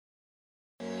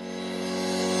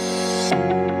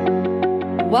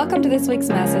Welcome to this week's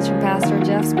message from Pastor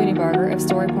Jeff Spooneybarger of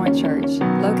Story Point Church,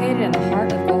 located in the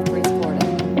heart of Gulf Breeze, Florida.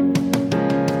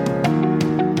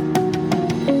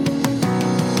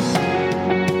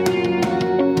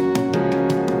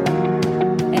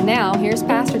 And now, here's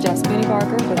Pastor Jeff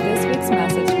Spooneybarger with this week's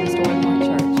message from Story Point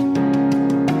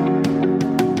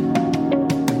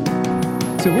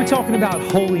Church. So we're talking about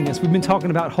holiness. We've been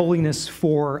talking about holiness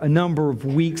for a number of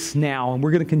weeks now, and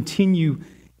we're going to continue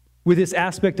with this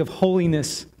aspect of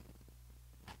holiness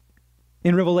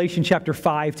in Revelation chapter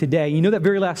 5 today. You know that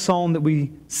very last song that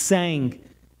we sang?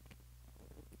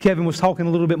 Kevin was talking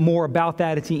a little bit more about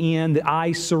that at the end, that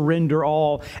I surrender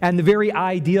all. And the very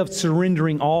idea of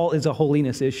surrendering all is a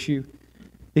holiness issue.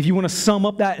 If you want to sum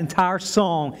up that entire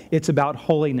song, it's about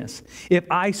holiness. If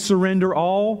I surrender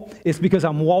all, it's because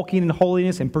I'm walking in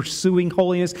holiness and pursuing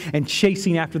holiness and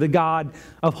chasing after the God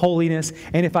of holiness.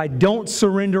 And if I don't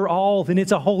surrender all, then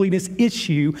it's a holiness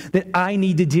issue that I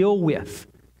need to deal with.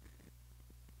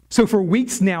 So for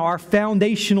weeks now, our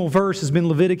foundational verse has been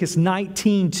Leviticus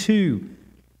 19:2,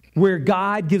 where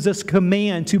God gives us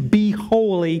command to be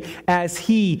holy as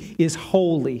He is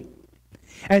holy.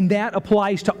 And that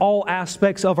applies to all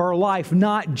aspects of our life,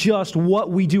 not just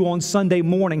what we do on Sunday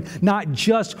morning, not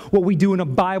just what we do in a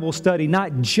Bible study,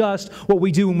 not just what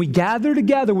we do when we gather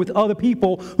together with other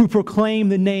people who proclaim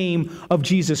the name of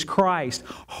Jesus Christ.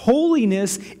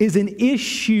 Holiness is an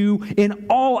issue in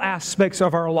all aspects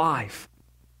of our life.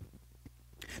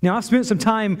 Now, I've spent some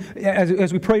time,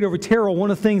 as we prayed over Terrell, one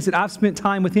of the things that I've spent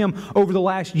time with him over the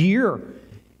last year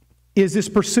is this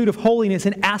pursuit of holiness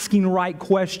and asking right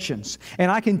questions. And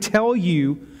I can tell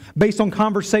you, based on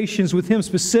conversations with him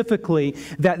specifically,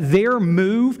 that their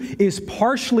move is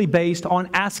partially based on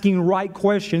asking right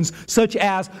questions, such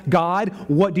as, God,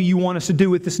 what do you want us to do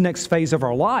with this next phase of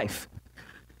our life?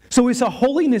 So it's a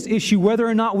holiness issue whether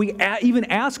or not we even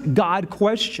ask God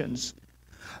questions.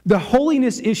 The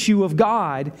holiness issue of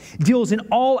God deals in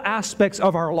all aspects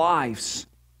of our lives.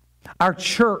 Our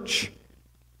church,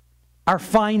 our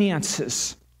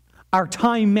finances, our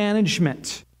time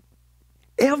management.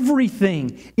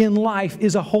 Everything in life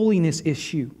is a holiness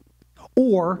issue,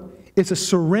 or it's a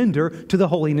surrender to the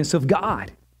holiness of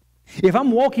God. If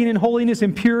I'm walking in holiness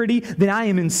and purity, then I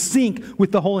am in sync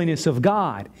with the holiness of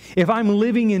God. If I'm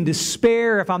living in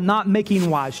despair, if I'm not making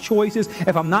wise choices,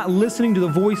 if I'm not listening to the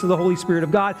voice of the Holy Spirit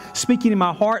of God speaking in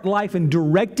my heart, life, and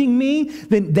directing me,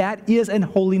 then that is an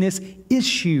holiness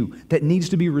issue that needs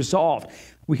to be resolved.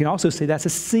 We can also say that's a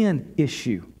sin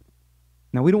issue.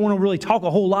 Now, we don't want to really talk a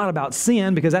whole lot about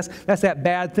sin because that's that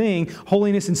bad thing.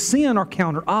 Holiness and sin are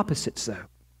counter opposites, though.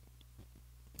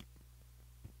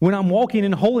 When I'm walking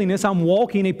in holiness, I'm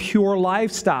walking a pure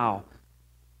lifestyle.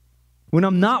 When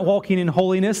I'm not walking in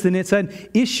holiness, then it's an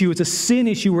issue. It's a sin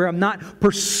issue where I'm not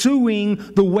pursuing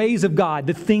the ways of God,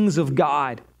 the things of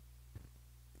God.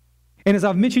 And as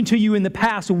I've mentioned to you in the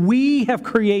past, we have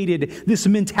created this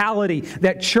mentality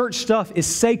that church stuff is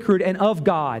sacred and of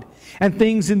God, and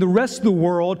things in the rest of the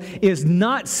world is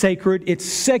not sacred, it's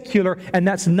secular, and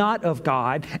that's not of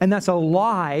God. And that's a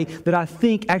lie that I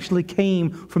think actually came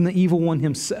from the evil one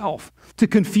himself, to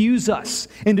confuse us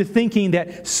into thinking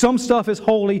that some stuff is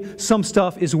holy, some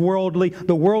stuff is worldly.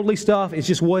 The worldly stuff is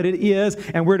just what it is,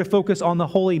 and we're to focus on the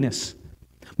holiness.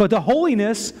 But the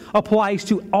holiness applies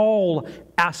to all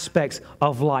aspects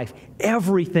of life.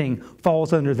 Everything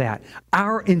falls under that.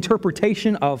 Our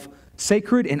interpretation of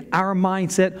sacred and our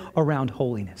mindset around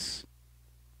holiness.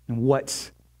 And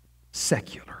what's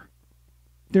secular?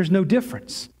 There's no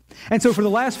difference. And so for the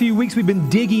last few weeks, we've been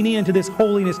digging into this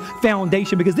holiness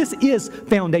foundation because this is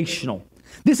foundational.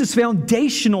 This is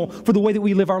foundational for the way that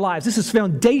we live our lives. This is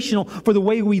foundational for the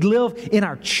way we live in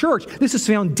our church. This is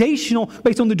foundational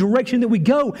based on the direction that we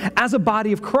go as a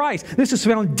body of Christ. This is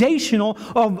foundational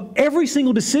of every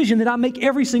single decision that I make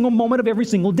every single moment of every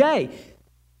single day.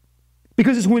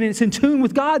 Because it's when it's in tune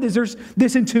with God, there's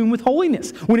this in tune with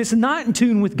holiness. When it's not in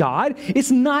tune with God, it's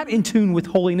not in tune with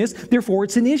holiness. Therefore,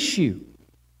 it's an issue.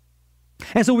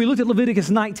 And so we looked at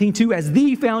Leviticus 19:2 as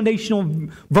the foundational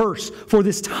verse for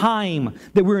this time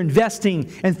that we're investing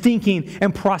and thinking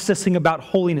and processing about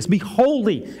holiness. Be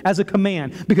holy as a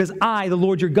command, because I, the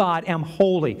Lord your God, am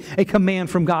holy. A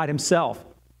command from God Himself.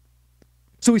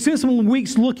 So we spent some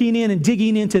weeks looking in and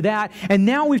digging into that, and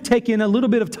now we've taken a little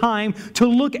bit of time to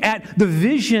look at the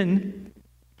vision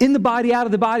in the body, out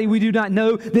of the body, we do not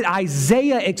know, that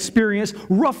Isaiah experienced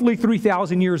roughly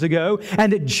 3,000 years ago,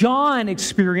 and that John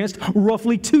experienced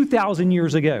roughly 2,000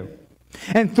 years ago.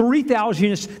 And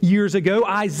 3,000 years ago,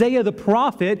 Isaiah the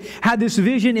prophet had this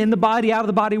vision in the body, out of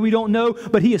the body, we don't know,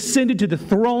 but he ascended to the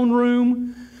throne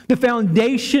room. The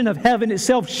foundation of heaven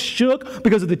itself shook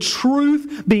because of the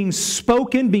truth being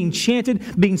spoken, being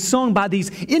chanted, being sung by these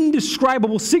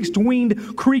indescribable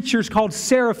six-winged creatures called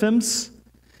seraphims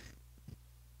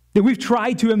that we've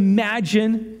tried to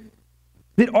imagine,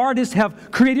 that artists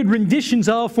have created renditions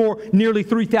of for nearly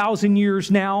 3,000 years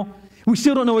now. We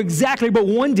still don't know exactly, but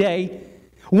one day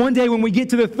when we get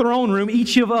to the throne room,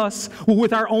 each of us will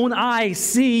with our own eyes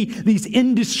see these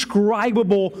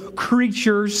indescribable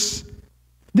creatures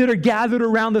that are gathered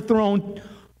around the throne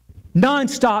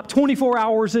nonstop, 24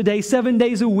 hours a day, 7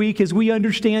 days a week as we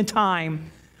understand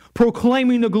time,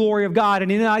 proclaiming the glory of God.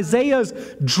 And in Isaiah's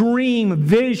dream,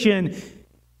 vision,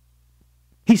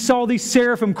 he saw these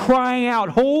seraphim crying out,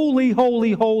 "Holy,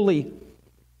 holy, holy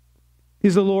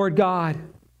is the Lord God."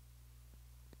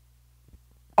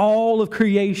 All of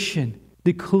creation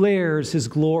declares His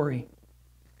glory.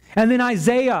 And then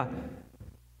Isaiah,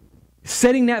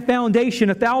 setting that foundation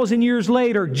 1,000 years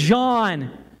later, John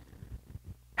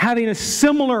having a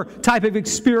similar type of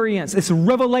experience. It's a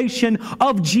revelation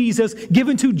of Jesus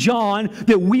given to John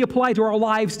that we apply to our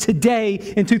lives today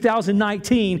in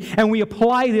 2019. And we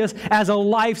apply this as a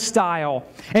lifestyle.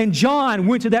 And John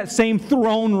went to that same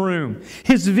throne room.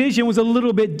 His vision was a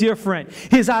little bit different.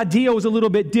 His idea was a little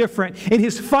bit different. In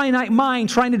his finite mind,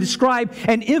 trying to describe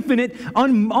an infinite,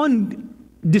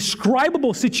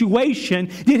 undescribable situation,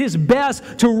 did his best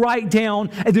to write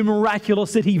down the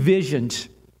miraculous that he visioned.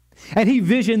 And he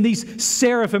visioned these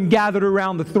seraphim gathered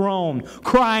around the throne,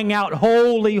 crying out,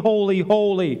 "Holy, holy,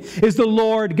 holy is the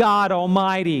Lord God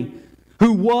Almighty,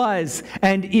 who was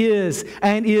and is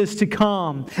to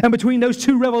come." And between those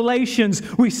two revelations,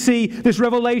 we see this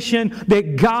revelation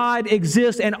that God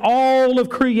exists and all of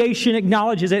creation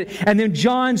acknowledges it. And then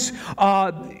John's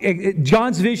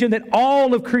vision that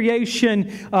all of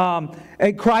creation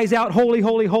it cries out, "Holy,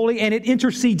 holy, holy," and it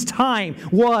intercedes time,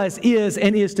 was,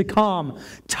 and is to come.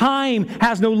 Time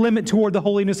has no limit toward the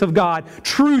holiness of God.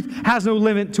 Truth has no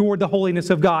limit toward the holiness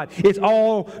of God. It's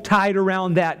all tied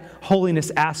around that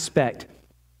holiness aspect.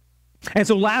 And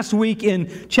so last week in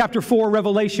chapter 4,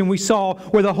 Revelation, we saw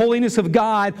where the holiness of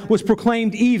God was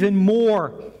proclaimed even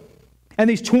more. And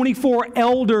these 24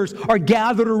 elders are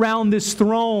gathered around this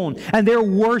throne, and they're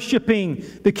worshiping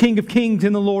the King of Kings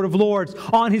and the Lord of Lords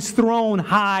on His throne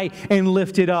high and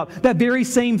lifted up. That very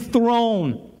same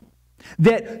throne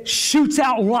that shoots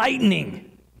out lightning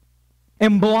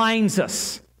and blinds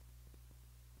us.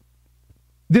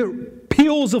 The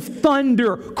peals of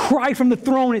thunder cry from the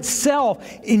throne itself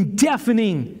in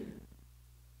deafening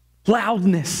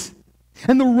loudness.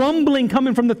 And the rumbling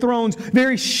coming from the thrones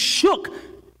very shook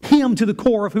Him to the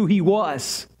core of who He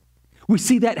was. We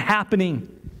see that happening.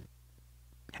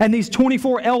 And these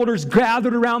 24 elders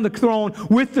gathered around the throne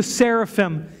with the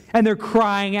seraphim, and they're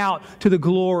crying out to the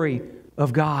glory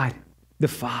of God the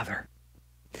Father.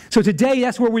 So today,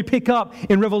 that's where we pick up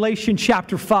in Revelation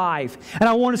chapter 5. And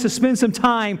I want us to spend some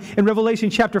time in Revelation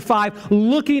chapter 5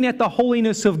 looking at the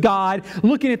holiness of God,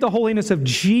 looking at the holiness of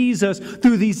Jesus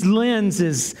through these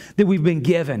lenses that we've been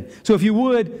given. So if you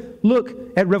would, look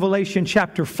at Revelation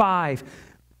chapter 5.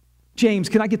 James,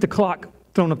 can I get the clock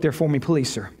thrown up there for me, please,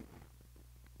 sir?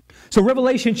 So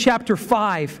Revelation chapter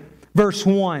 5. Verse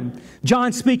 1,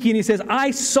 John speaking, he says,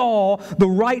 "I saw the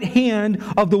right hand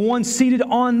of the one seated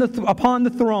upon the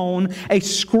throne, a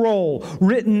scroll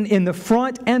written in the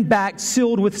front and back,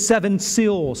 sealed with 7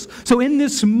 seals." So in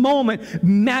this moment,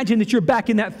 imagine that you're back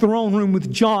in that throne room with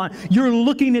John. You're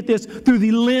looking at this through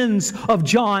the lens of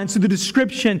John, through the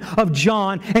description of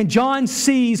John. And John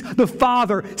sees the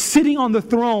Father sitting on the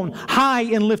throne, high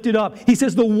and lifted up. He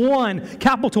says the one,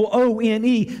 capital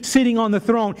O-N-E, sitting on the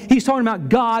throne. He's talking about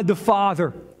God the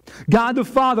Father. God the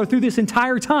Father through this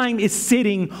entire time is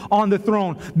sitting on the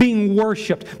throne, being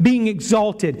worshiped, being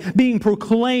exalted, being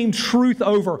proclaimed truth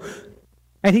over.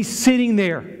 And He's sitting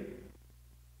there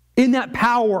in that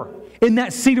power, in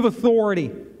that seat of authority.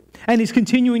 And He's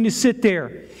continuing to sit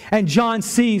there. And John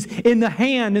sees in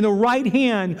the right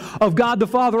hand of God the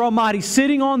Father Almighty,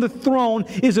 sitting on the throne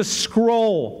is a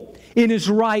scroll in His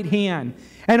right hand.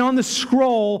 And on the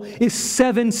scroll is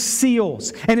 7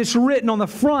 seals. And it's written on the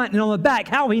front and on the back.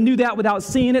 How he knew that without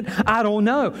seeing it, I don't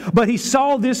know. But he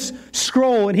saw this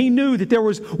scroll and he knew that there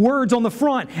was words on the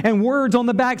front and words on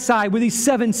the back side with these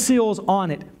 7 seals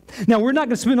on it. Now, we're not going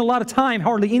to spend a lot of time,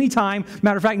 hardly any time,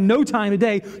 matter of fact, no time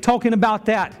today, talking about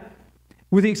that.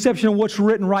 With the exception of what's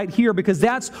written right here, because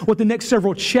that's what the next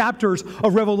several chapters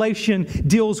of Revelation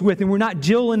deals with. And we're not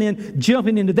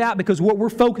jumping into that, because what we're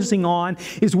focusing on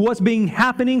is what's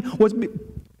happening,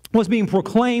 what's being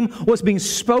proclaimed, what's being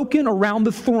spoken around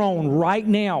the throne right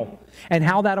now and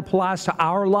how that applies to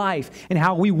our life and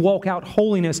how we walk out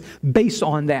holiness based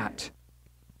on that.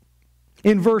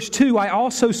 In verse 2, I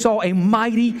also saw a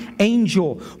mighty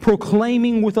angel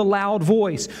proclaiming with a loud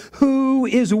voice, "Who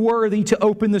is worthy to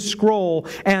open the scroll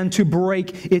and to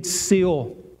break its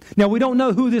seal?" Now, we don't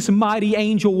know who this mighty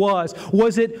angel was.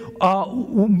 Was it,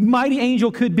 mighty angel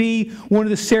could be one of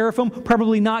the seraphim?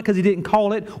 Probably not, because he didn't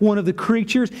call it one of the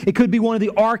creatures. It could be one of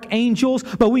the archangels.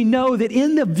 But we know that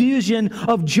in the vision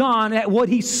of John, at what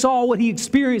he saw, what he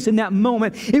experienced in that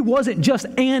moment, it wasn't just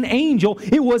an angel.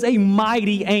 It was a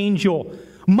mighty angel.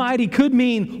 Mighty could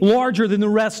mean larger than the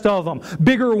rest of them.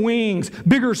 Bigger wings,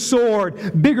 bigger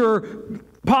sword, bigger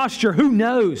posture. Who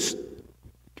knows?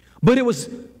 But it was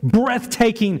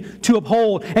breathtaking to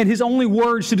uphold, and his only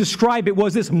words to describe it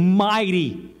was this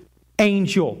mighty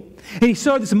angel. And he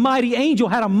saw this mighty angel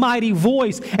had a mighty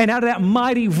voice, and out of that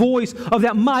mighty voice of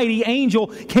that mighty angel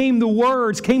came the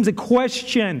words, came the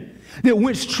question that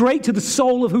went straight to the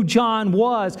soul of who John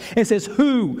was, and says,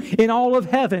 "Who in all of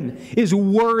heaven is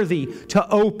worthy to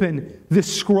open this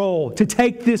scroll, to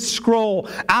take this scroll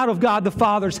out of God the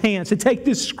Father's hands, to take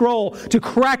this scroll, to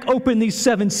crack open these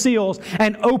 7 seals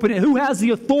and open it? Who has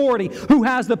the authority? Who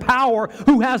has the power?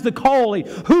 Who has the calling?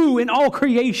 Who in all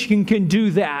creation can do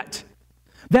that?"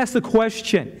 That's the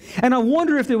question. And I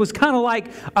wonder if it was kind of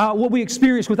like what we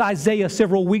experienced with Isaiah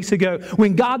several weeks ago,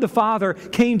 when God the Father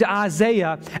came to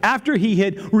Isaiah after he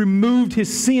had removed his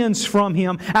sins from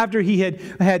him, after he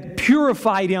had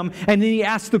purified him, and then he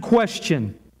asked the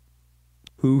question,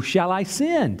 "Who shall I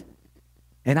send?"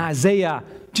 And Isaiah,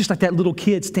 just like that little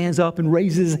kid, stands up and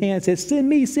raises his hand and says, "Send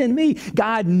me, send me."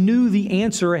 God knew the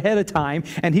answer ahead of time,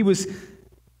 and he was,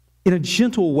 in a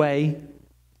gentle way,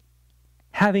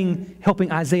 helping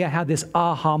Isaiah have this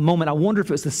aha moment. I wonder if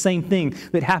it's the same thing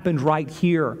that happened right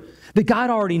here. That God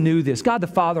already knew this. God the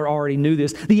Father already knew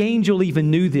this. The angel even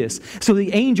knew this. So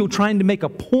the angel, trying to make a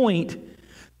point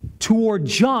toward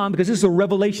John, because this is a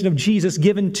revelation of Jesus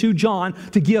given to John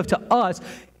to give to us,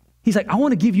 he's like, "I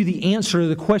want to give you the answer to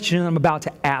the question I'm about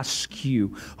to ask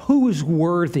you. Who is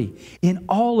worthy in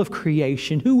all of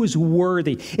creation? Who is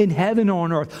worthy in heaven or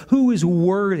on earth? Who is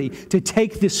worthy to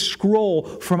take this scroll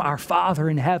from our Father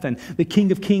in heaven, the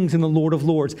King of Kings and the Lord of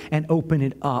Lords, and open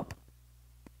it up?"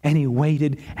 And he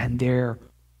waited, and there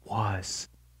was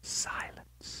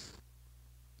silence.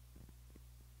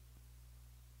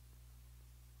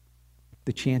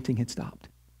 The chanting had stopped.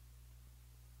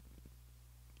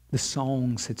 The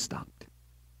songs had stopped.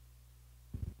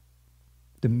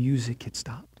 The music had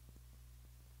stopped.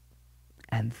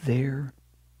 And there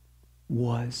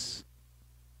was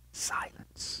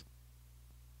silence.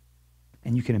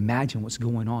 And you can imagine what's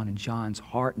going on in John's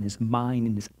heart and his mind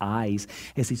and his eyes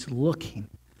as he's looking.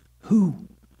 Who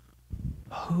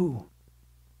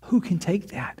can take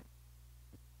that?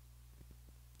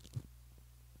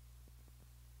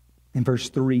 In verse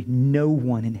 3, no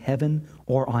one in heaven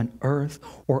or on earth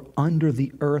or under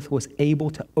the earth was able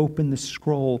to open the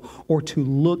scroll or to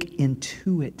look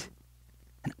into it.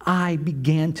 And I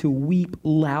began to weep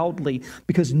loudly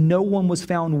because no one was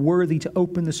found worthy to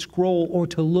open the scroll or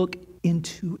to look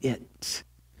into it.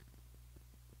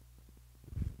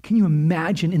 Can you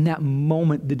imagine in that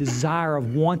moment the desire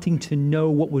of wanting to know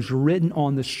what was written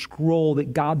on the scroll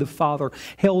that God the Father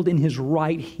held in his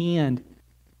right hand?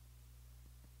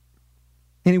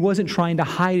 And he wasn't trying to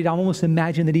hide it. I almost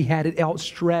imagine that he had it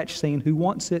outstretched, saying, "Who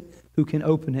wants it? Who can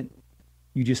open it?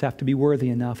 You just have to be worthy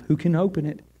enough. Who can open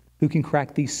it? Who can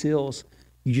crack these seals?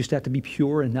 You just have to be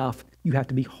pure enough. You have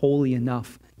to be holy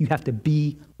enough. You have to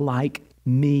be like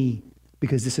me,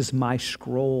 because this is my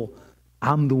scroll.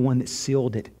 I'm the one that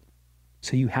sealed it.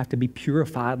 So you have to be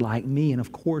purified like me." And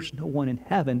of course, no one in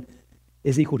heaven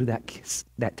is equal to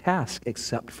that task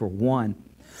except for one.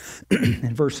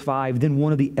 In verse 5, then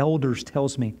one of the elders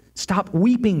tells me, "Stop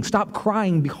weeping, stop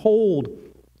crying. Behold,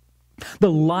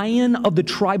 the Lion of the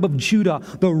tribe of Judah,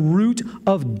 the Root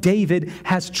of David,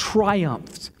 has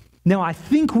triumphed." Now, I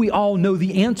think we all know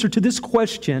the answer to this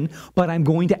question, but I'm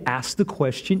going to ask the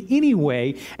question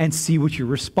anyway and see what your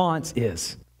response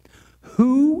is.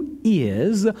 Who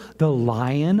is the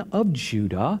Lion of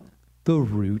Judah, the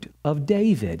Root of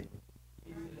David?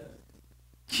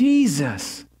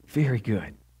 Jesus. Very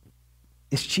good.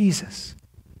 It's Jesus.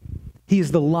 He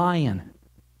is the Lion.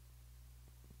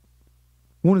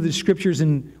 One of the descriptions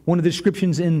in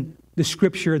the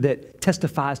Scripture that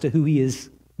testifies to who he is,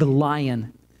 the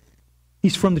Lion.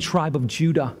 He's from the tribe of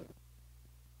Judah.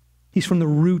 He's from the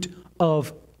root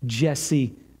of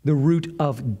Jesse, the root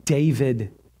of David.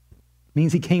 It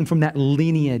means he came from that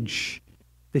lineage,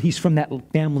 that he's from that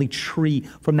family tree,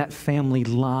 from that family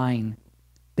line.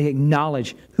 They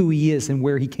acknowledge who he is and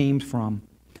where he came from.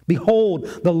 Behold,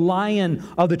 the Lion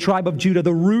of the tribe of Judah,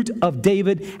 the Root of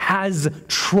David, has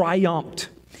triumphed.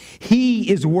 He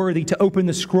is worthy to open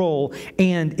the scroll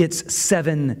and its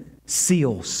 7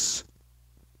 seals.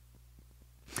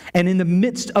 And in the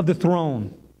midst of the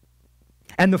throne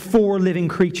and the 4 living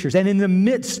creatures, and in the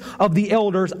midst of the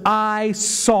elders, I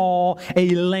saw a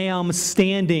lamb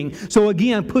standing. So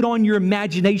again, put on your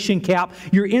imagination cap.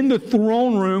 You're in the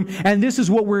throne room, and this is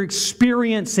what we're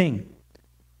experiencing.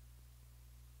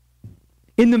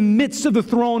 In the midst of the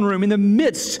throne room, in the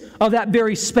midst of that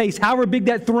very space, however big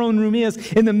that throne room is,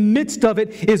 in the midst of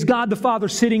it is God the Father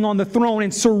sitting on the throne,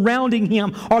 and surrounding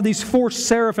him are these 4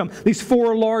 seraphim, these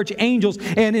 4 large angels,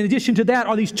 and in addition to that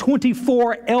are these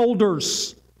 24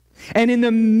 elders. And in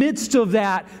the midst of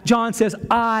that, John says,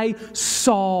 I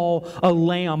saw a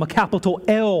lamb, a capital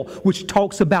L, which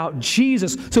talks about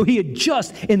Jesus. So he had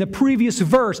just, in the previous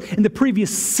verse, in the previous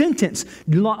sentence,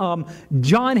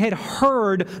 John had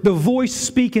heard the voice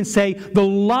speak and say, the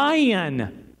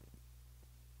Lion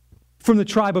from the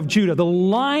tribe of Judah, the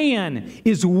Lion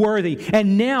is worthy.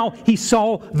 And now he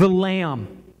saw the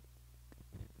Lamb.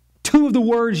 2 of the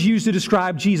words used to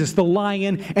describe Jesus, the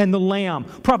lion and the lamb,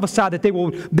 prophesy that they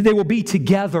will be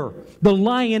together, the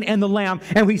lion and the lamb.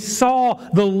 And we saw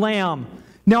the lamb.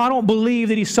 Now, I don't believe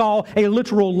that he saw a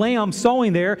literal lamb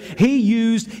sawing there. He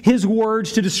used his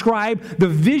words to describe the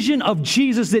vision of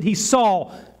Jesus that he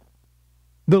saw,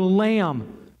 the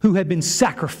lamb who had been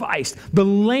sacrificed, the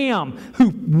lamb who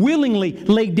willingly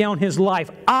laid down his life.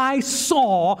 I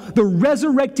saw the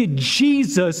resurrected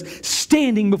Jesus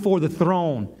standing before the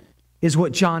throne, is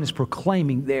what John is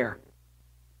proclaiming there.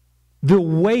 The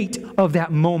weight of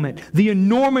that moment, the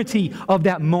enormity of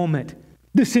that moment,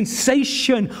 the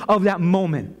sensation of that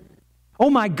moment.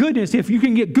 Oh my goodness, if you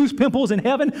can get goose pimples in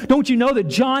heaven, don't you know that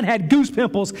John had goose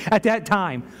pimples at that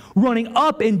time, running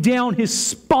up and down his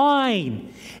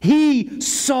spine. He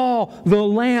saw the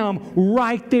Lamb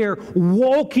right there,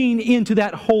 walking into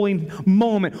that holy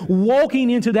moment, walking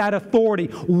into that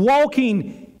authority,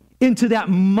 walking into that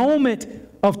moment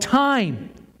of time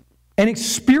and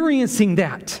experiencing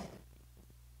that.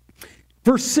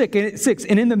 Verse 6,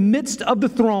 and in the midst of the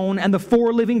throne and the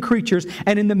 4 living creatures,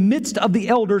 and in the midst of the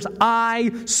elders,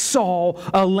 I saw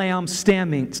a lamb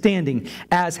standing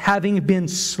as having been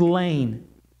slain,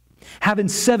 having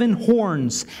 7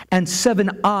 horns and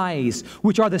 7 eyes,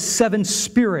 which are the 7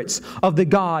 spirits of the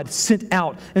God sent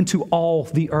out into all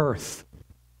the earth.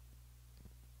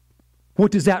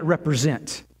 What does that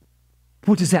represent?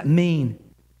 What does that mean?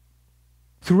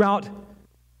 Throughout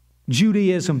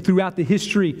Judaism, throughout the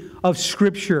history of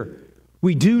Scripture,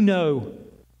 we do know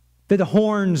that the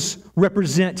horns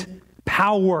represent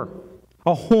power.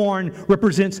 A horn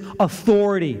represents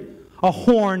authority. A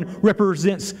horn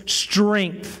represents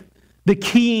strength. The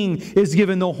king is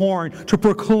given the horn to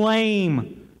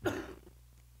proclaim.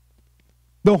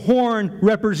 The horn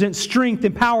represents strength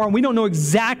and power, and we don't know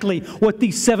exactly what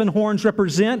these 7 horns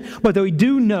represent, but we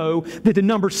do know that the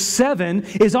number 7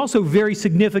 is also very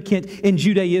significant in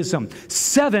Judaism.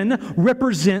 7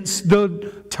 represents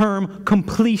the term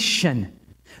completion.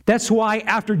 That's why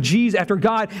after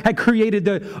God had created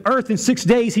the earth in 6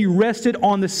 days, He rested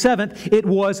on the 7th. It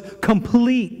was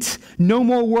complete. No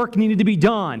more work needed to be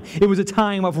done. It was a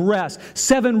time of rest.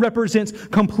 7 represents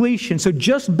completion. So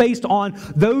just based on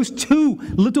those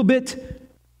 2 little bits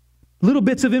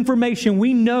of information,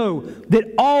 we know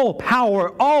that all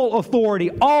power, all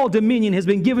authority, all dominion has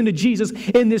been given to Jesus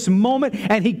in this moment,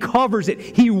 and He covers it.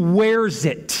 He wears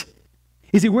it.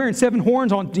 Is He wearing 7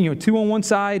 horns on, 2 on one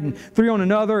side and 3 on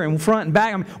another and front and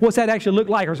back? I mean, what's that actually look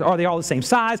like? Or are they all the same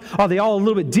size? Are they all a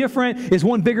little bit different? Is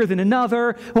one bigger than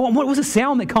another? Well, what was the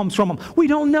sound that comes from them? We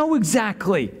don't know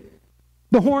exactly.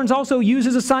 The horns also used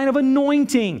as a sign of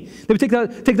anointing. They would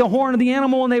take the horn of the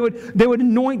animal and they would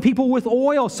anoint people with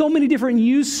oil. So many different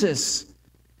uses.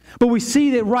 But we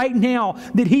see that right now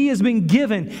that He has been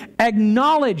given,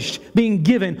 acknowledged being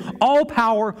given all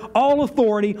power, all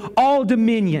authority, all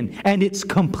dominion, and it's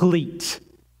complete.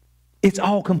 It's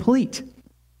all complete.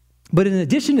 But in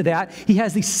addition to that, He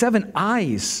has these 7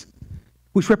 eyes,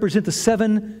 which represent the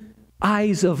 7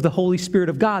 eyes of the Holy Spirit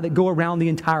of God that go around the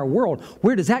entire world.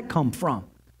 Where does that come from?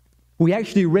 We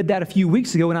actually read that a few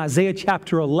weeks ago in Isaiah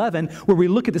chapter 11, where we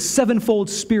look at the 7-fold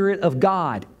Spirit of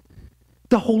God.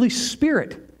 The Holy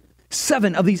Spirit.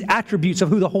 7 of these attributes of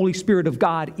who the Holy Spirit of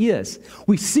God is.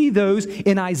 We see those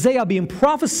in Isaiah being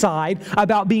prophesied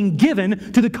about being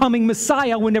given to the coming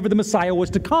Messiah whenever the Messiah was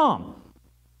to come.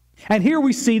 And here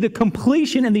we see the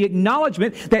completion and the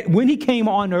acknowledgement that when he came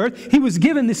on earth, he was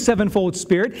given this sevenfold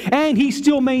Spirit, and he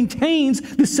still maintains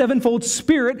the sevenfold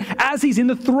Spirit as he's in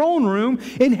the throne room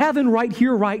in heaven right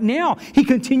here, right now. He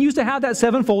continues to have that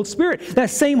sevenfold Spirit, that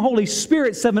same Holy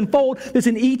Spirit sevenfold that's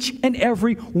in each and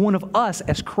every one of us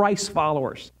as Christ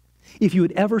followers. If you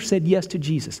had ever said yes to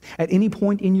Jesus at any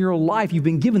point in your life, you've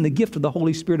been given the gift of the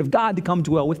Holy Spirit of God to come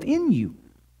dwell within you.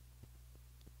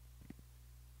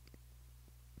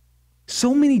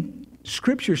 So many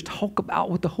scriptures talk about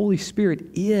what the Holy Spirit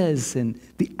is and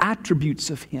the attributes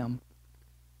of Him.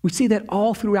 We see that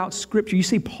all throughout Scripture. You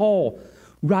see Paul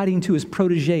writing to his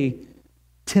protege,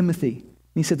 Timothy. And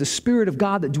he said, the Spirit of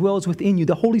God that dwells within you,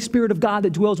 the Holy Spirit of God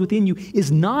that dwells within you is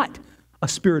not a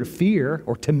spirit of fear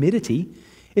or timidity.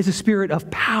 It's a spirit of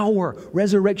power,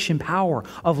 resurrection power,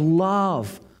 of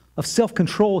love, of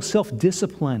self-control,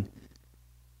 self-discipline.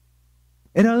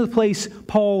 In another place,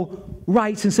 Paul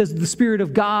writes and says the Spirit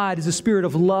of God is a spirit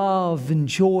of love and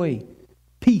joy,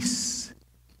 peace,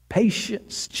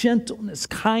 patience, gentleness,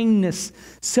 kindness,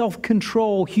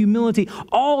 self-control, humility.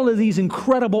 All of these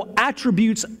incredible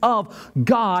attributes of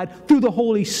God through the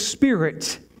Holy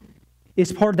Spirit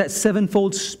is part of that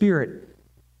sevenfold Spirit.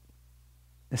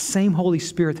 The same Holy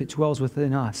Spirit that dwells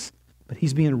within us, but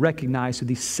He's being recognized through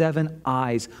these 7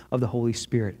 eyes of the Holy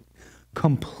Spirit.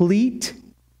 Complete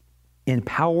in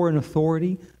power and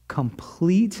authority,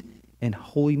 complete in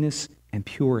holiness and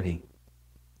purity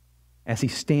as He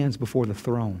stands before the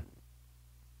throne.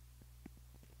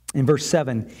 In verse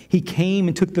 7, He came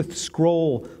and took the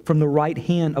scroll from the right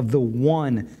hand of the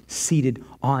one seated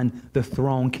on the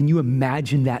throne. Can you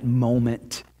imagine that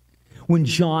moment? When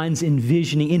John's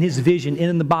envisioning, in his vision,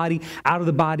 in the body, out of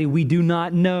the body, we do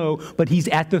not know, but he's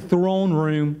at the throne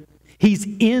room. He's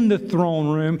in the throne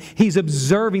room. He's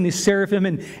observing the seraphim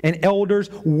and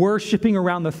elders worshiping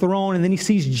around the throne. And then he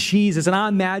sees Jesus. And I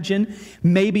imagine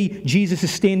maybe Jesus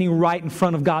is standing right in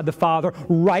front of God the Father,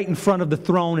 right in front of the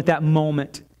throne at that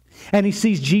moment. And he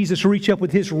sees Jesus reach up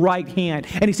with His right hand.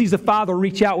 And he sees the Father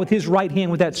reach out with His right hand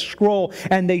with that scroll.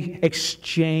 And they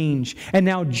exchange. And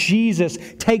now Jesus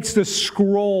takes the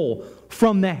scroll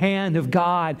from the hand of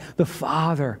God the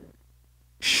Father.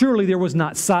 Surely there was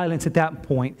not silence at that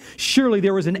point. Surely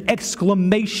there was an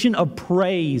exclamation of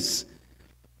praise.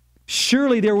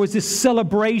 Surely there was this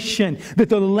celebration that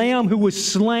the Lamb who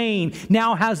was slain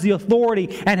now has the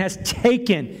authority and has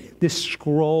taken this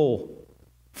scroll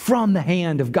from the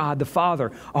hand of God the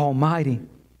Father Almighty.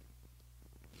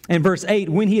 In verse 8,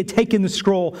 when He had taken the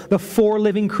scroll, the 4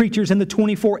 living creatures and the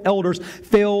 24 elders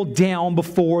fell down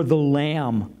before the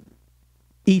Lamb,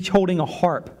 each holding a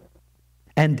harp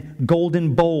and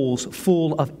golden bowls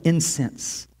full of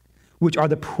incense, which are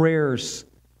the prayers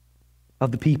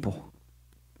of the people.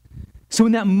 So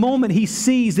in that moment, he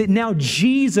sees that now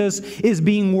Jesus is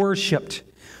being worshiped.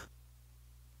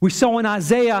 We saw in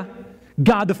Isaiah,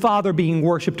 God the Father being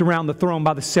worshiped around the throne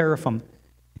by the seraphim.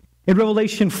 In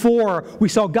Revelation 4, we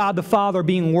saw God the Father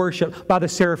being worshiped by the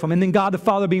seraphim, and then God the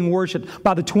Father being worshiped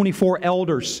by the 24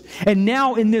 elders. And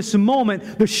now in this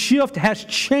moment, the shift has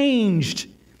changed.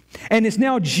 And it's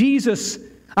now Jesus.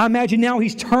 I imagine now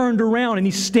He's turned around and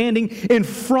He's standing in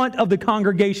front of the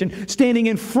congregation, standing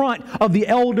in front of the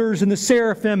elders and the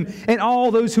seraphim and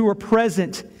all those who are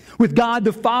present, with God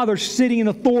the Father sitting in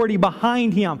authority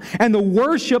behind Him. And the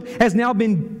worship has now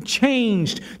been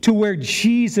changed to where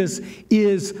Jesus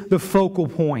is the focal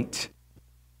point.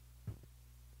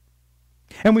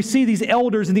 And we see these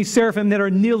elders and these seraphim that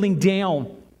are kneeling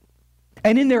down.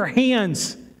 And in their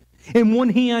hands, in one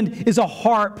hand is a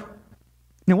harp.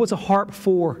 Now, what's a harp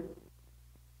for?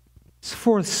 It's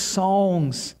for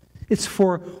songs. It's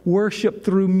for worship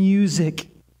through music.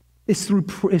 It's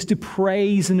to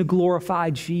praise and to glorify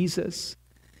Jesus.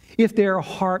 If there are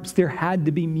harps, there had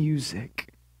to be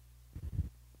music.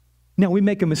 Now, we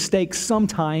make a mistake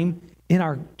sometime in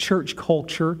our church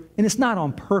culture, and it's not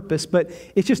on purpose, but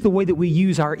it's just the way that we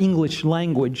use our English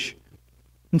language.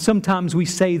 And sometimes we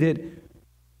say that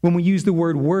when we use the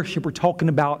word worship, we're talking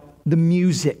about the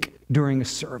music during a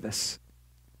service.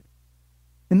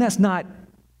 And that's not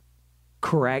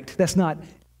correct. That's not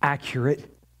accurate.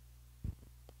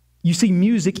 You see,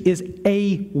 music is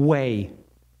a way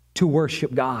to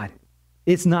worship God.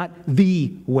 It's not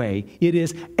the way. It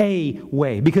is a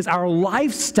way. Because our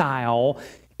lifestyle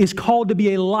is called to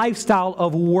be a lifestyle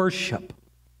of worship.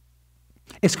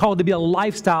 It's called to be a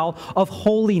lifestyle of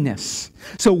holiness.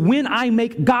 So when I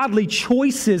make godly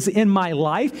choices in my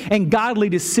life and godly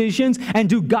decisions and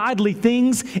do godly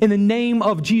things in the name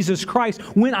of Jesus Christ,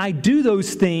 when I do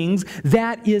those things,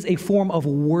 that is a form of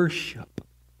worship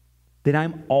that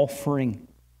I'm offering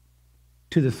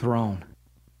to the throne.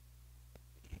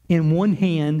 In one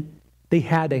hand, they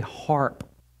had a harp.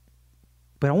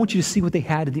 But I want you to see what they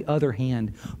had in the other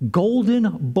hand. Golden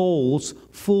bowls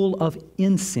full of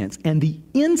incense. And the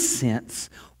incense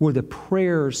were the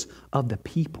prayers of the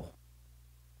people.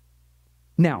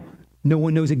 Now, no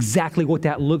one knows exactly what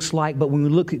that looks like, but when we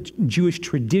look at Jewish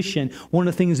tradition, one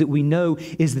of the things that we know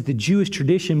is that the Jewish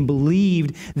tradition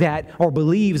believes that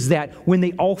when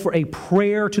they offer a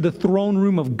prayer to the throne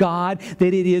room of God,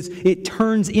 that it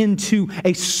turns into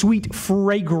a sweet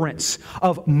fragrance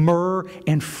of myrrh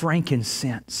and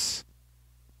frankincense.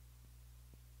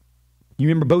 You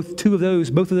remember both of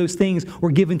those things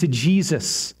were given to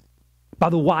Jesus by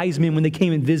the wise men when they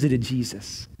came and visited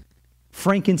Jesus.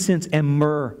 Frankincense and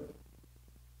myrrh.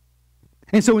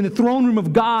 And so in the throne room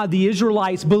of God, the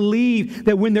Israelites believe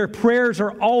that when their prayers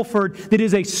are offered, that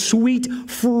is a sweet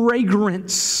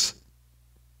fragrance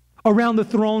around the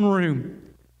throne room.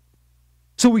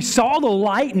 So we saw the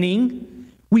lightning,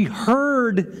 we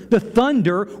heard the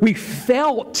thunder, we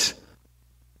felt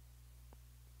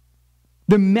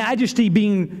the majesty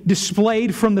being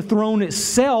displayed from the throne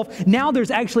itself. Now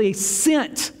there's actually a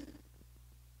scent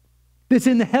that's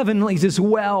in the heavenlies as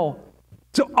well.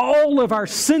 So all of our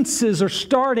senses are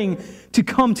starting to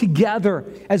come together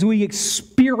as we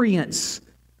experience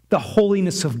the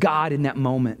holiness of God in that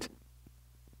moment.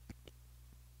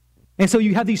 And so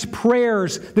you have these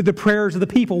prayers, that the prayers of the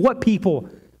people. What people?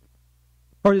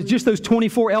 Are it just those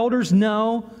 24 elders?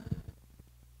 No.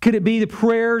 Could it be the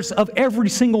prayers of every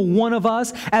single one of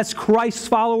us as Christ's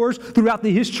followers throughout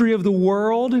the history of the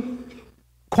world?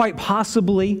 Quite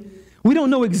possibly. We don't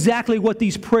know exactly what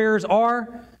these prayers are.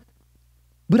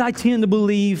 But I tend to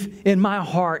believe in my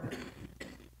heart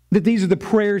that these are the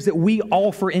prayers that we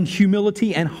offer in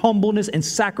humility and humbleness and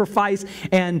sacrifice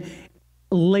and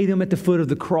lay them at the foot of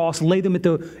the cross, lay them at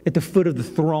the foot of the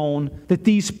throne. That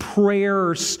these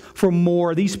prayers for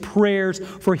more, these prayers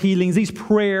for healings, these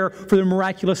prayers for the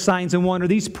miraculous signs and wonder,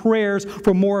 these prayers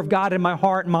for more of God in my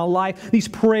heart and my life, these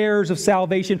prayers of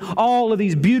salvation, all of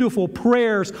these beautiful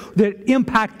prayers that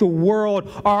impact the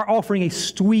world are offering a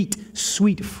sweet,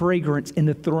 sweet fragrance in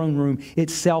the throne room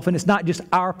itself. And it's not just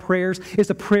our prayers, it's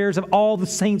the prayers of all the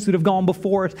saints that have gone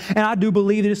before us. And I do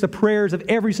believe that it's the prayers of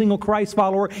every single Christ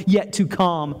follower yet to come.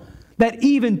 That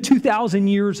even 2,000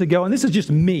 years ago, and this is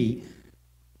just me,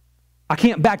 I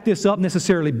can't back this up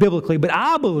necessarily biblically, but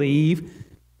I believe,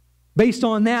 based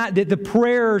on that the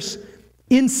prayers,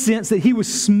 incense that he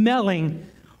was smelling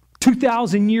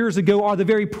 2,000 years ago are the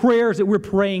very prayers that we're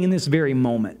praying in this very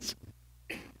moment.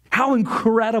 How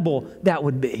incredible that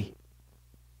would be.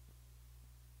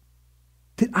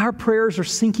 That our prayers are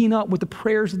syncing up with the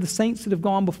prayers of the saints that have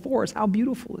gone before us. How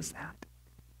beautiful is that?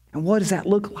 And what does that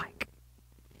look like?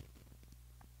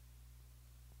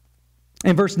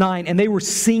 In verse 9, and they were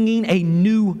singing a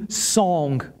new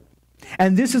song.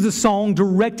 And this is a song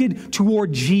directed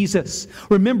toward Jesus.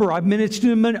 Remember, I've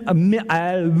mentioned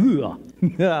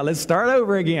let's start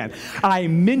over again. I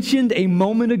mentioned a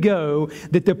moment ago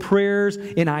that the prayers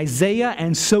in Isaiah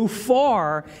and so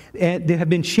far that have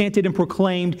been chanted and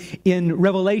proclaimed in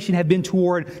Revelation have been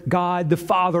toward God the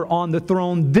Father on the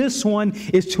throne. This one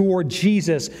is toward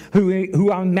Jesus,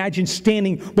 who I imagine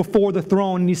standing before the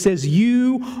throne. And he says,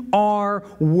 "You are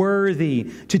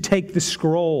worthy to take the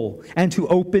scroll and to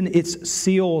open its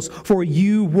seals, for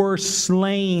you were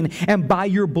slain, and by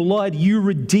your blood you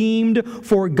redeemed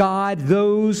for God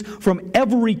those from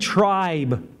every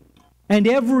tribe and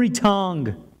every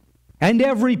tongue and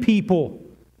every people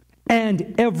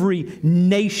and every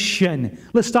nation."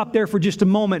 Let's stop there for just a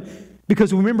moment,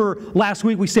 because remember last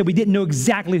week we said we didn't know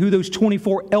exactly who those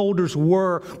 24 elders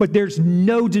were, but there's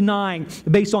no denying,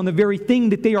 based on the very thing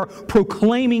that they are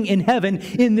proclaiming in heaven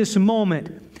in this moment,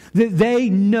 that they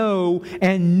know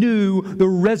and knew the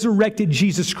resurrected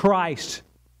Jesus Christ.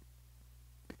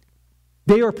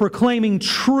 They are proclaiming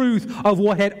truth of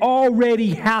what had already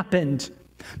happened.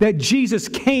 That Jesus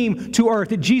came to earth,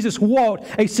 that Jesus walked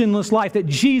a sinless life, that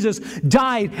Jesus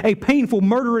died a painful,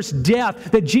 murderous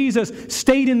death, that Jesus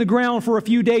stayed in the ground for a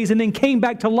few days and then came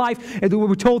back to life, and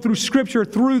we're told through Scripture,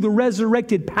 through the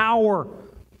resurrected power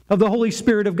of the Holy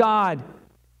Spirit of God.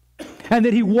 And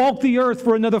that he walked the earth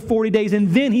for another 40 days, and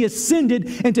then he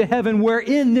ascended into heaven, where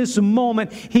in this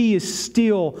moment he is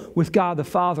still with God the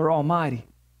Father Almighty.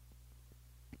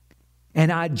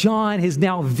 And John has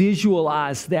now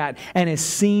visualized that and has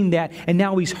seen that, and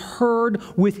now he's heard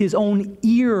with his own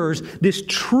ears this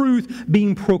truth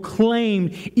being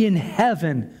proclaimed in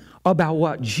heaven about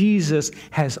what Jesus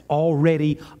has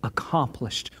already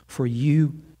accomplished for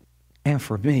you and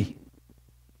for me.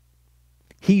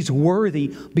 He's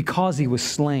worthy because He was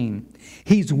slain.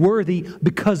 He's worthy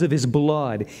because of His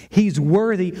blood. He's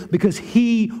worthy because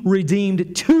He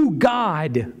redeemed to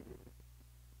God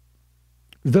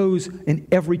those in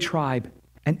every tribe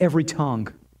and every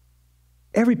tongue,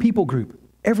 every people group,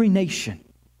 every nation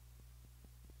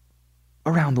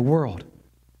around the world.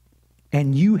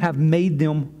 And you have made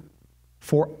them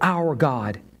for our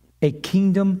God a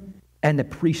kingdom and a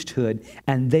priesthood,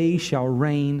 and they shall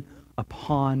reign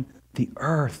upon the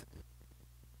earth.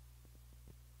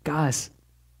 Guys,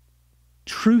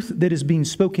 truth that is being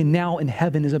spoken now in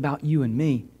heaven is about you and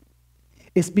me.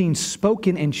 It's being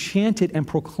spoken and chanted and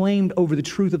proclaimed over the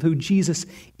truth of who Jesus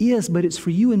is, but it's for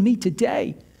you and me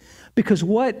today. Because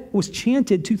what was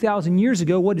chanted 2,000 years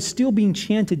ago, what is still being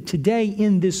chanted today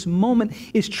in this moment,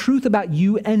 is truth about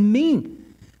you and me.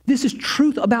 This is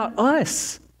truth about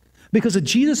us. Because of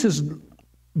Jesus'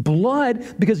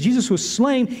 blood, because Jesus was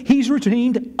slain, He's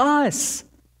redeemed us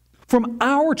from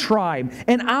our tribe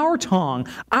and our tongue,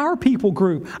 our people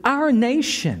group, our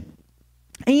nation.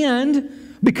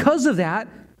 And because of that,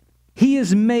 He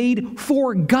is made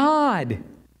for God,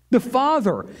 the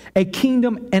Father, a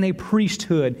kingdom and a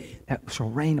priesthood that shall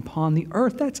reign upon the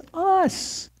earth. That's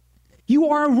us. You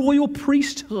are a royal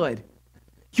priesthood.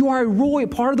 You are a royal,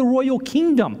 part of the royal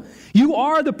kingdom. You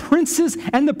are the princes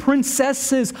and the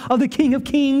princesses of the King of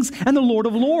Kings and the Lord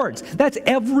of Lords. That's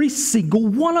every single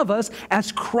one of us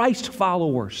as Christ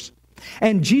followers.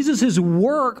 And Jesus'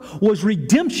 work was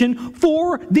redemption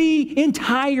for the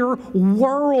entire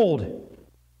world.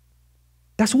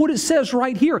 That's what it says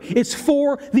right here. It's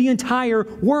for the entire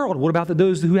world. What about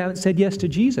those who haven't said yes to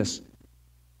Jesus?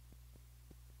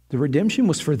 The redemption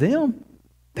was for them.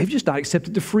 They've just not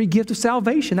accepted the free gift of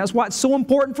salvation. That's why it's so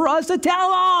important for us to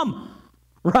tell them,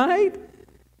 right?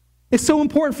 It's so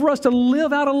important for us to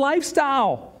live out a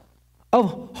lifestyle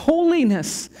of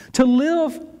holiness, to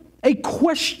live a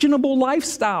questionable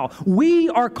lifestyle. We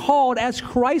are called as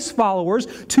Christ followers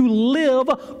to live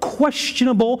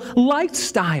questionable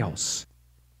lifestyles.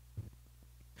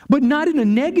 But not in a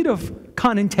negative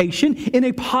connotation, in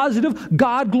a positive,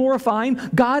 God-glorifying,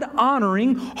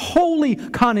 God-honoring, holy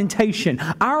connotation.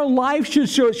 Our life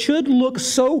should look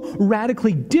so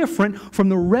radically different from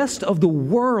the rest of the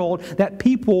world that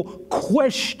people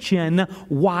question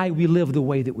why we live the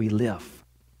way that we live.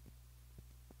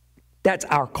 That's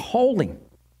our calling.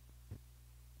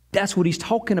 That's what He's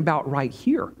talking about right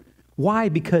here. Why?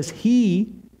 Because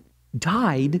He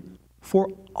died for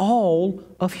all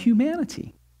of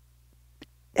humanity.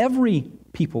 Every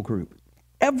people group,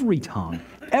 every tongue,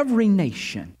 every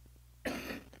nation,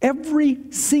 every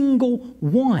single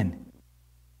one.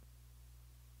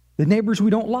 The neighbors we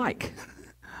don't like,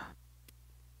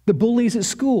 the bullies at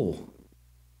school,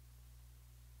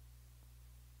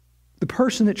 the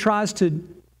person that tries to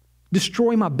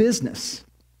destroy my business,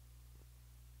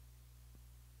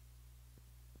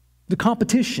 the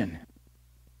competition,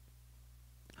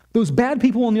 those bad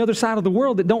people on the other side of the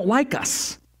world that don't like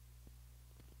us.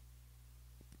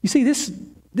 You see,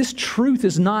 this truth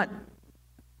is not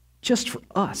just for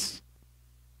us.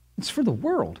 It's for the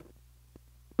world.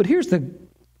 But here's the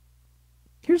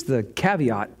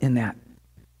caveat in that.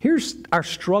 Here's our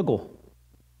struggle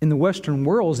in the Western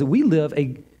world is that we live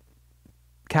a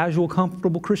casual,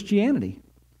 comfortable Christianity.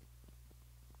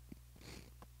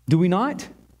 Do we not?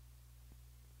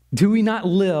 Do we not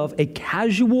live a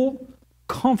casual,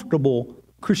 comfortable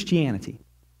Christianity?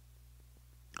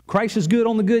 Christ is good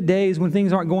on the good days when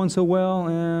things aren't going so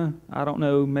well. I don't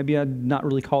know. Maybe I'm not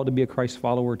really called to be a Christ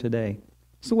follower today.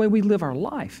 It's the way we live our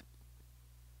life.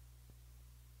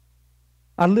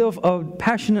 I live a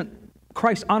passionate,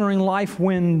 Christ-honoring life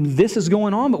when this is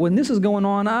going on, but when this is going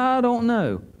on, I don't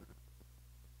know.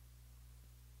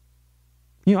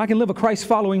 You know, I can live a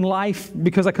Christ-following life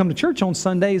because I come to church on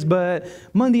Sundays, but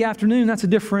Monday afternoon, that's a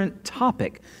different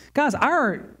topic. Guys,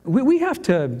 we have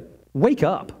to wake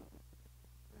up.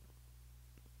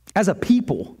 As a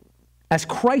people, as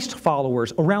Christ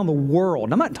followers around the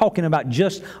world, I'm not talking about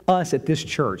just us at this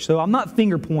church, so I'm not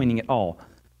finger pointing at all.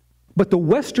 But the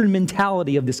Western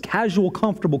mentality of this casual,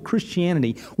 comfortable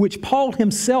Christianity, which Paul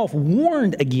himself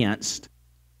warned against,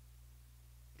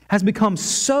 has become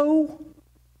so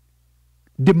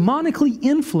demonically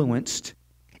influenced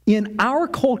in our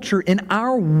culture, in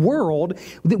our world,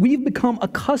 that we've become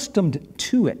accustomed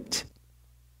to it.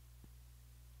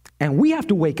 And we have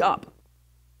to wake up.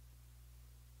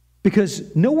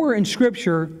 Because nowhere in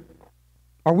Scripture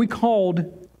are we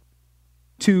called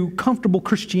to comfortable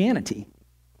Christianity.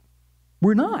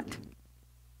 We're not.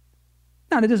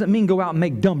 Now, that doesn't mean go out and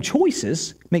make dumb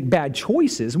choices, make bad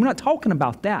choices. We're not talking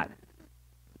about that.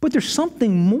 But there's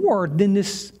something more than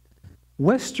this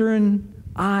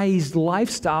westernized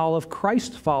lifestyle of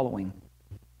Christ following.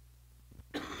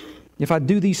 If I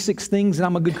do these 6 things and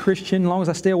I'm a good Christian, as long as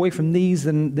I stay away from these,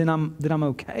 then I'm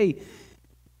okay.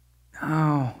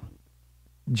 Oh,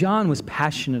 John was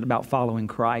passionate about following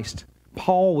Christ.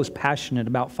 Paul was passionate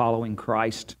about following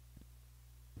Christ.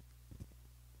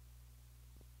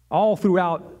 All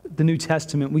throughout the New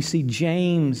Testament, we see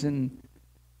James and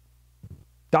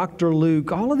Dr.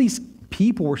 Luke. All of these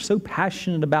people were so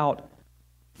passionate about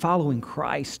following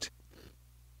Christ.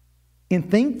 And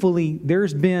thankfully,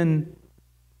 there's been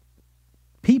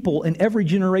people in every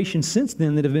generation since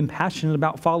then that have been passionate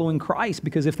about following Christ,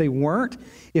 because if they weren't,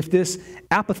 if this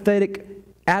apathetic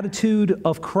attitude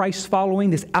of Christ following,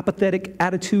 this apathetic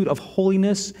attitude of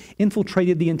holiness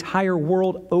infiltrated the entire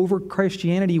world over,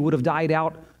 Christianity would have died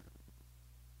out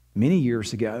many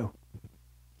years ago.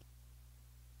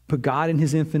 But God, in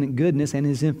His infinite goodness and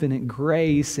His infinite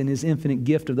grace and His infinite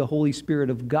gift of the Holy Spirit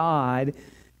of God,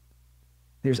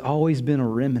 there's always been a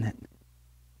remnant.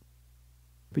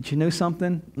 But you know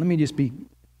something? Let me just be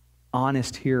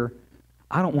honest here.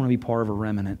 I don't want to be part of a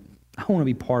remnant. I want to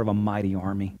be part of a mighty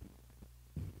army.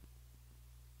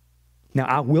 Now,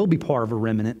 I will be part of a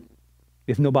remnant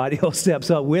if nobody else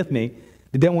steps up with me.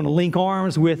 They don't want to link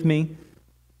arms with me,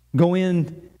 go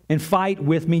in and fight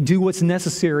with me, do what's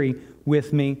necessary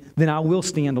with me, then I will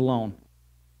stand alone.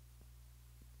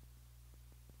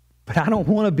 But I don't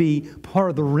want to be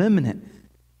part of the remnant.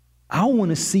 I want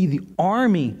to see the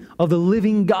army of the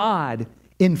living God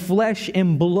in flesh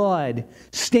and blood,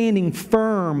 standing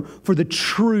firm for the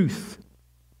truth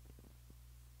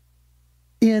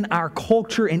in our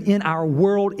culture and in our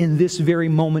world in this very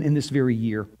moment, in this very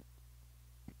year.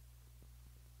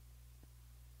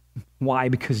 Why?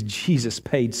 Because Jesus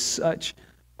paid such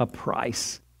a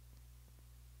price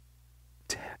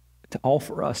to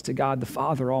offer us to God the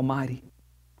Father Almighty.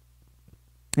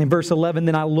 In verse 11,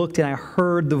 then I looked and I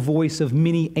heard the voice of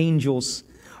many angels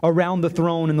around the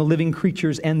throne and the living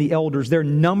creatures and the elders. Their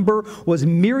number was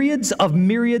myriads of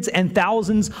myriads and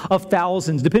thousands of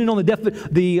thousands. Depending on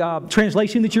the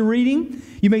translation that you're reading,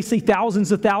 you may see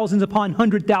thousands of thousands upon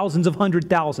hundred thousands of hundred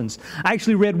thousands. I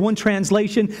actually read one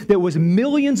translation that was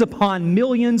millions upon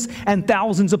millions and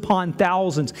thousands upon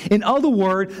thousands. In other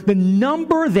words, the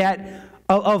number that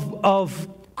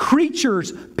of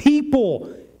creatures,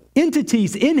 people,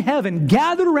 entities in heaven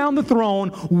gathered around the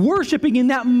throne, worshiping in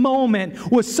that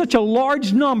moment, was such a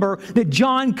large number that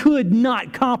John could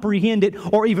not comprehend it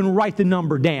or even write the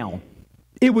number down.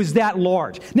 It was that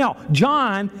large. Now,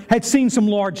 John had seen some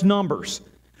large numbers.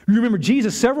 You remember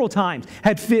Jesus several times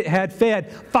had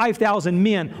fed 5,000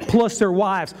 men plus their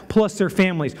wives plus their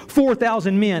families.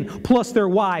 4,000 men plus their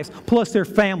wives plus their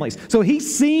families. So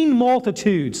he's seen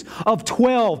multitudes of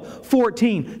 12,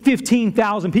 14,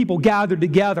 15,000 people gathered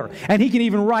together. And he can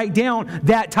even write down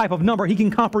that type of number. He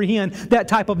can comprehend that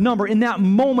type of number. In that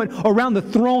moment around the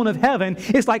throne of heaven,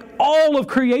 it's like all of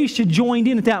creation joined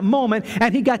in at that moment.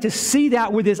 And he got to see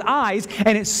that with his eyes.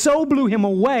 And it so blew him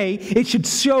away. It should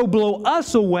so blow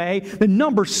us away. The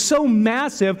number's so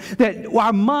massive that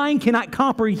our mind cannot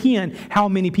comprehend how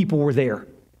many people were there.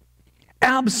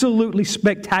 Absolutely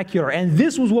spectacular. And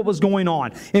this was what was going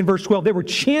on in verse 12. They were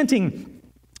chanting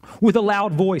with a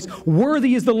loud voice,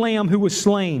 "Worthy is the Lamb who was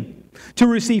slain to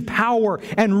receive power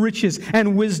and riches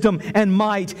and wisdom and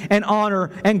might and honor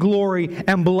and glory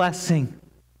and blessing."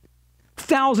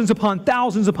 Thousands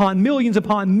upon millions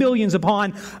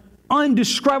upon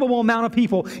undescribable amount of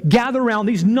people gather around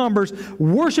these numbers,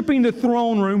 worshiping the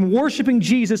throne room, worshiping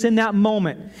Jesus in that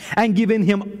moment, and giving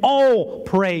Him all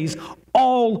praise,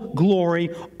 all glory,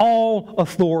 all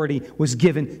authority was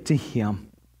given to Him,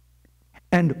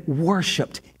 and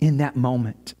worshiped in that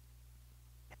moment.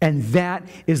 And that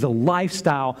is the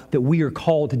lifestyle that we are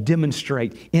called to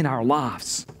demonstrate in our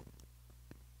lives.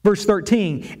 Verse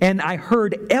 13, and I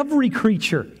heard every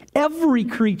creature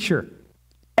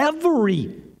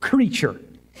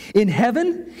in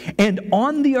heaven and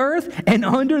on the earth and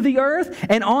under the earth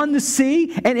and on the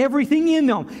sea and everything in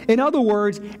them. In other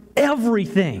words,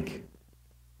 everything.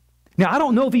 Now, I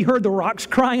don't know if he heard the rocks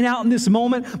crying out in this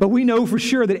moment, but we know for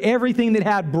sure that everything that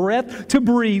had breath to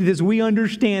breathe, as we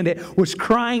understand it, was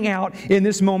crying out in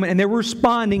this moment, and they're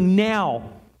responding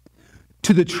now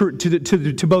to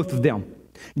both of them.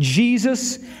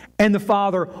 Jesus and the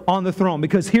Father on the throne.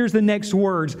 Because here's the next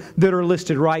words that are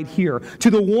listed right here. To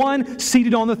the one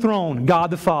seated on the throne,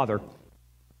 God the Father,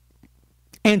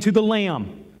 and to the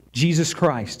Lamb, Jesus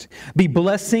Christ, be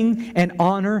blessing and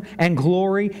honor and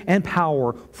glory and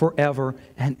power forever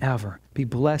and ever. be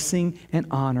blessing and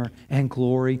honor and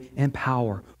glory and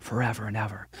power forever and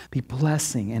ever. Be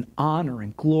blessing and honor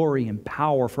and glory and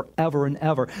power forever and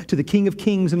ever. To the King of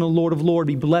Kings and the Lord of Lords,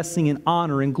 be blessing and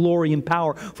honor and glory and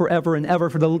power forever and ever.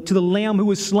 To the Lamb who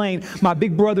was slain, my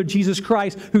big brother Jesus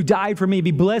Christ, who died for me,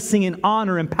 be blessing and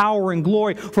honor and power and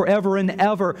glory forever and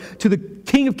ever. To the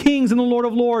King of Kings and the Lord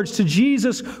of Lords, to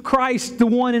Jesus Christ, the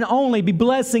one and only, be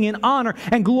blessing and honor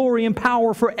and glory and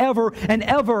power forever and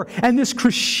ever. And this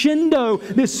crescendo,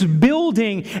 this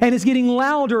building, and it's getting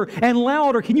louder and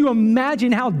louder. Can you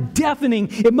imagine how deafening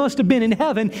it must have been in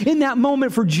heaven in that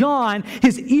moment for John?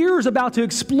 His ears about to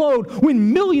explode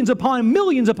when millions upon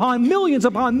millions upon millions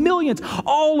upon millions,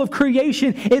 all of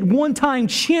creation at one time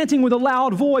chanting with a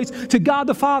loud voice to God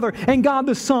the Father and God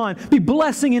the Son, be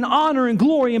blessing and honor and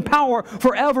glory and power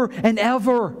forever and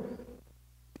ever.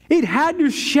 It had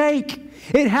to shake.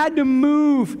 It had to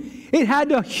move. It had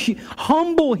to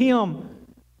humble him.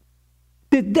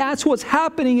 That's what's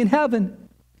happening in heaven.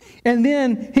 And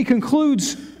then he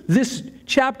concludes this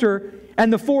chapter,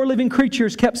 and the four living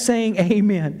creatures kept saying,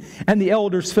 Amen. And the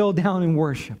elders fell down and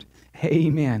worshiped.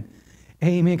 Amen.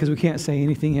 Amen, because we can't say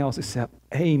anything else except,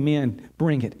 Amen,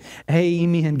 bring it.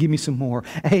 Amen, give me some more.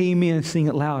 Amen, sing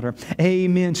it louder.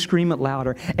 Amen, scream it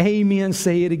louder. Amen,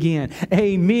 say it again.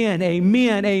 Amen,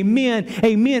 amen, amen,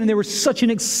 amen. And there was such an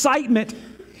excitement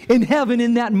in heaven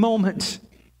in that moment.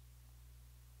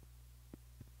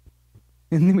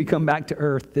 And then we come back to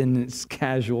earth and it's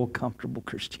casual, comfortable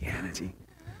Christianity.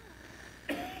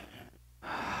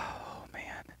 Oh,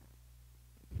 man.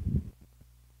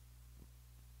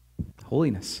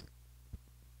 Holiness.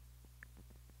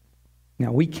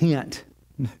 Now, we can't,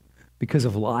 because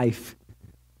of life,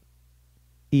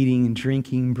 eating and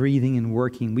drinking, breathing and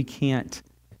working, we can't,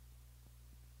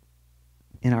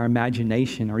 in our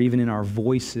imagination or even in our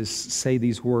voices, say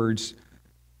these words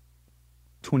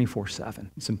 24/7.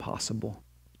 It's impossible.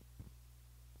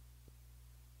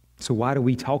 So why do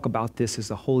we talk about this as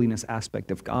the holiness aspect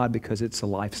of God? Because it's a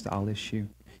lifestyle issue.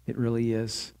 It really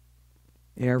is.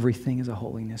 Everything is a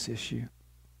holiness issue.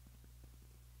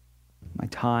 My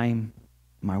time,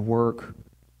 my work,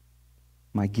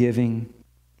 my giving,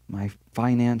 my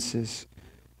finances,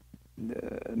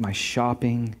 my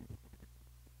shopping,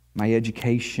 my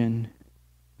education,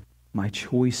 my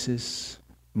choices,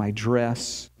 my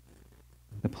dress,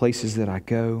 the places that I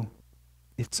go.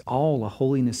 It's all a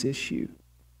holiness issue.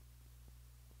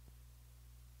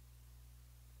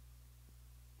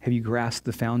 Have you grasped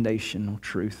the foundational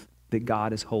truth that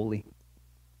God is holy?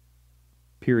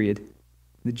 Period.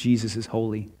 That Jesus is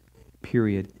holy.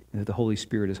 Period. And that the Holy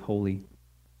Spirit is holy.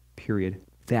 Period.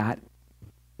 That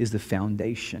is the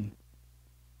foundation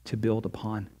to build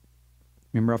upon.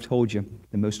 Remember, I've told you,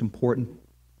 the most important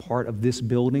part of this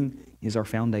building is our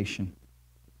foundation.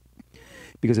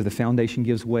 Because if the foundation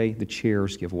gives way, the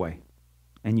chairs give way,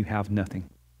 and you have nothing.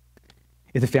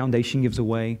 If the foundation gives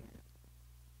away,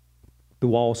 the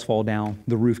walls fall down,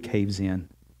 the roof caves in.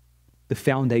 The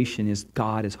foundation is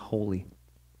God is holy.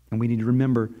 And we need to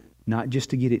remember not just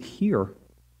to get it here,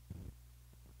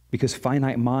 because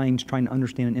finite minds trying to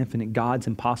understand an infinite God's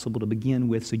impossible to begin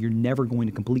with, so you're never going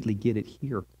to completely get it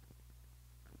here.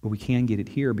 But we can get it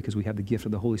here because we have the gift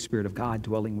of the Holy Spirit of God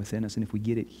dwelling within us. And if we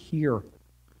get it here,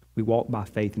 we walk by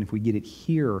faith. And if we get it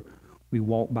here, we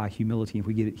walk by humility. If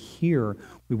we get it here,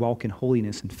 we walk in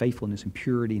holiness and faithfulness and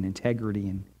purity and integrity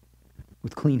and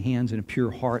with clean hands and a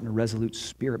pure heart and a resolute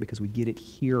spirit, because we get it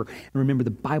here. And remember, the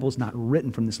Bible's not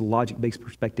written from this logic-based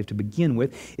perspective to begin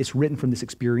with. It's written from this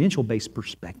experiential-based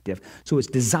perspective. So it's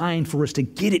designed for us to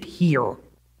get it here.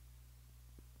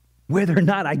 Whether or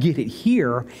not I get it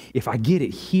here, if I get it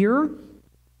here,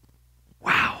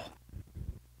 wow.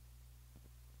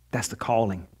 That's the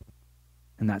calling.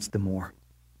 And that's the more.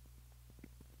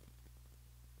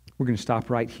 We're going to stop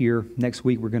right here. Next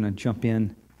week, we're going to jump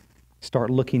in, start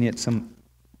looking at some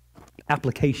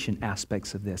application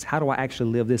aspects of this. How do I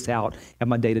actually live this out in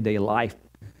my day-to-day life?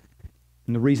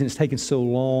 And the reason it's taken so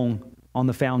long on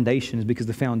the foundation is because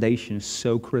the foundation is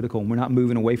so critical. And we're not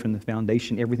moving away from the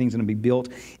foundation. Everything's going to be built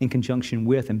in conjunction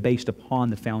with and based upon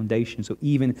the foundation. So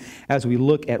even as we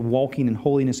look at walking in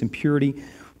holiness and purity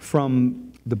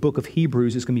from the book of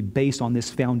Hebrews, it's going to be based on this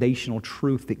foundational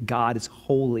truth that God is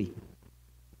holy.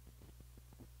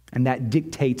 And that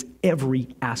dictates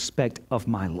every aspect of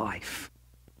my life.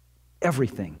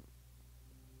 Everything.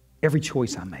 Every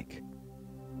choice I make.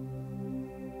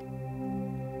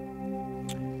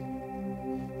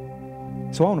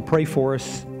 So I want to pray for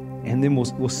us, and then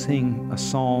we'll sing a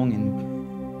song.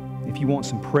 And if you want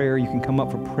some prayer, you can come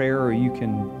up for prayer, or you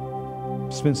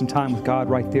can spend some time with God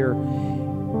right there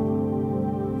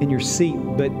in your seat.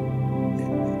 But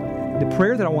the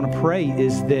prayer that I want to pray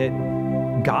is that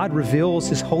God reveals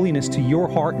His holiness to your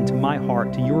heart and to my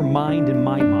heart, to your mind and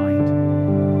my mind.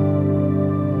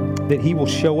 That He will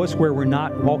show us where we're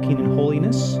not walking in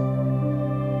holiness.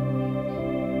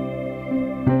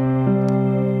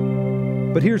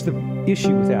 But here's the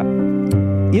issue with that.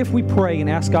 If we pray and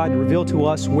ask God to reveal to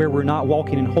us where we're not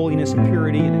walking in holiness and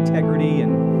purity and integrity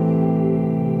and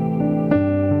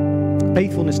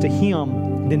faithfulness to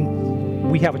Him,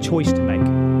 then we have a choice to make.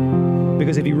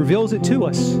 Because if He reveals it to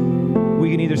us, we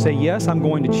can either say, yes, I'm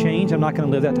going to change, I'm not going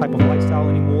to live that type of lifestyle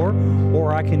anymore,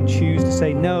 or I can choose to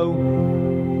say, no,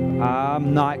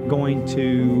 I'm not going to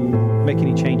make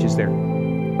any changes there.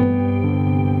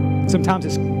 Sometimes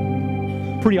it's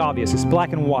pretty obvious. It's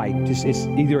black and white. It's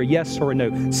either a yes or a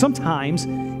no. Sometimes,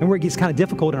 and where it gets kind of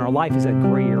difficult in our life, is that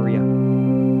gray area.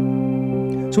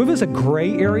 So if it's a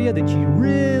gray area that you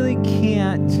really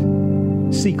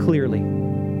can't see clearly,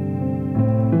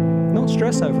 don't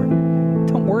stress over it.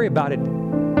 Don't worry about it.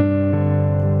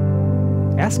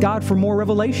 Ask God for more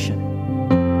revelation.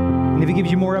 And if He gives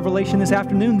you more revelation this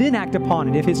afternoon, then act upon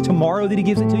it. If it's tomorrow that He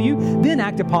gives it to you, then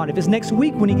act upon it. If it's next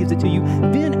week when He gives it to you,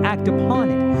 then act upon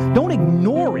it. Don't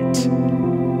ignore it,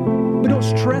 but don't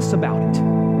stress about it.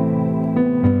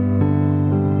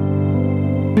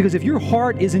 Because if your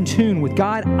heart is in tune with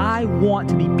God, I want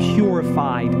to be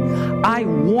purified. I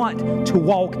want to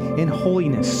walk in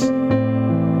holiness.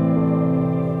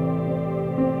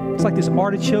 It's like this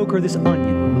artichoke or this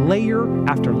onion, layer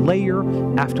after layer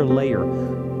after layer.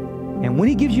 And when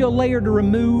He gives you a layer to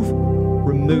remove,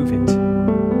 remove it.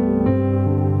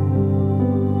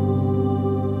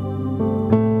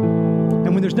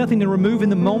 And when there's nothing to remove in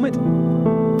the moment,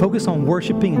 focus on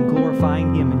worshiping and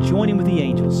glorifying Him and joining with the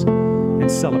angels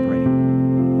and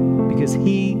celebrating. Because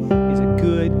He is a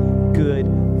good, good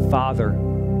Father.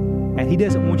 And He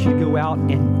doesn't want you to go out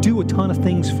and do a ton of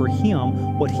things for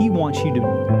Him. What He wants you to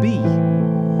be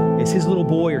is His little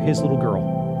boy or His little girl.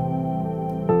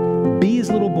 Be His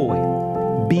little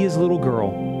boy. Be His little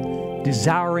girl,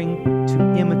 desiring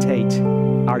to imitate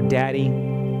our Daddy,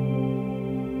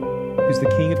 who's the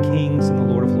King of Kings and the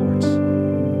Lord of Lords,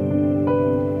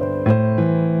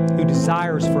 who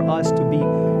desires for us to be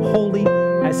holy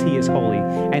as He is holy,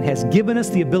 and has given us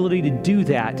the ability to do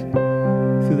that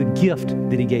through the gift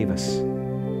that He gave us.